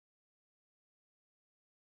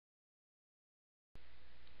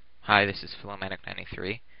Hi, this is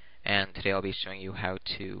Philomatic93, and today I'll be showing you how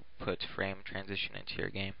to put frame transition into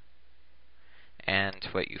your game. And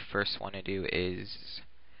what you first want to do is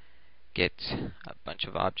get a bunch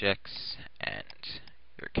of objects and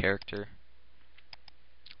your character,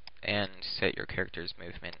 and set your character's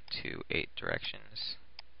movement to 8 directions.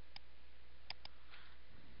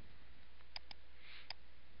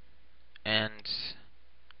 And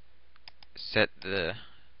set the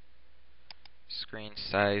screen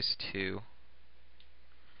size to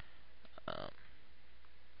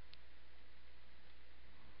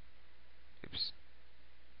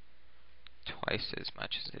twice as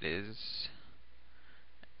much as it is,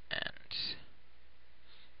 and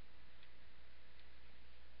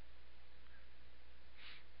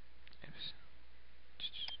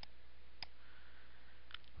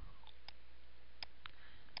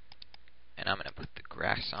I'm going to put the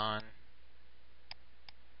grass on.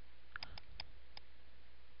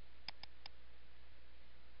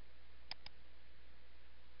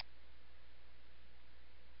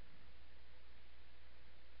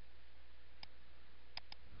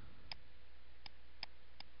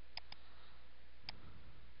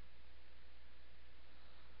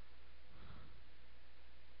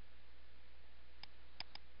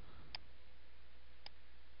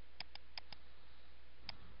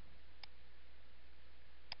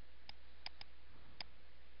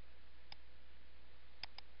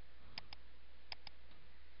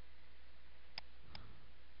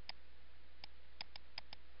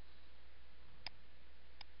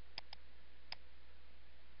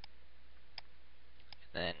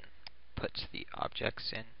 Then put the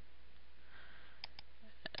objects in,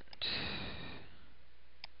 and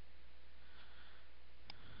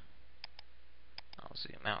I'll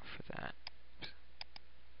zoom out for that.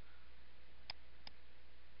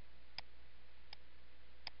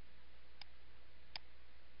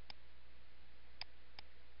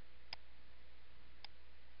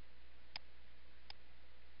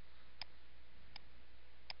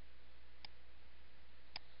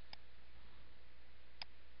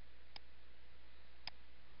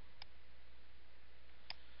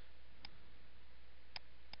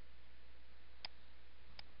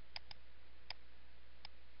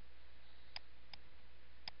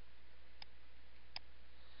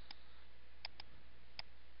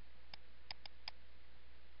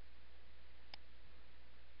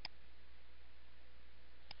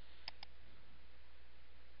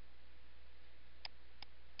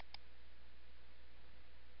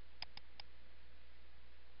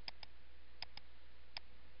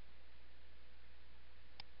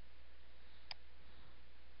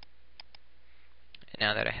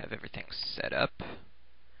 Now that I have everything set up,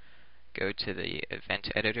 go to the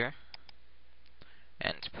event editor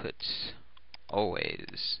and put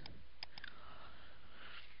always.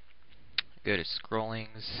 Go to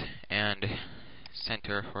scrollings and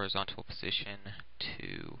center horizontal position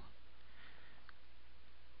to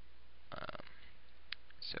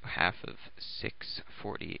so half of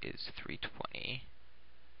 640 is 320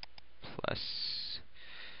 plus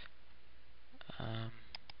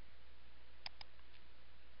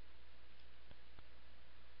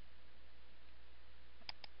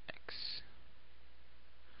x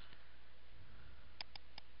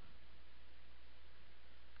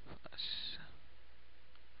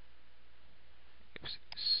plus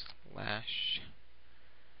slash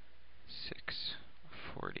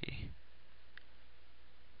 640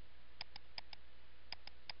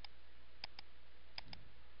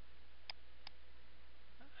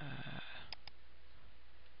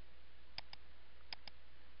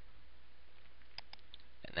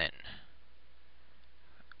 and then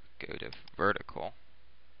go to vertical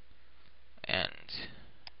and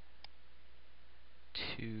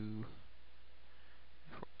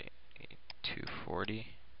 240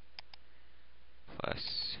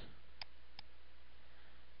 plus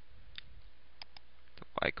the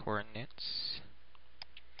y coordinates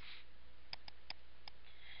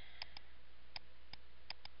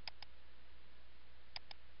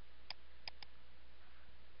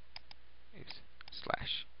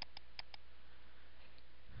slash.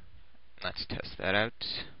 Let's test that out.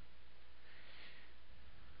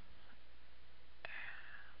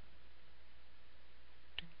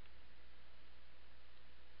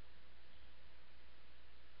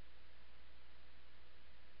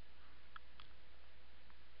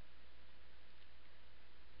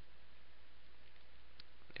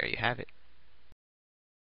 There you have it.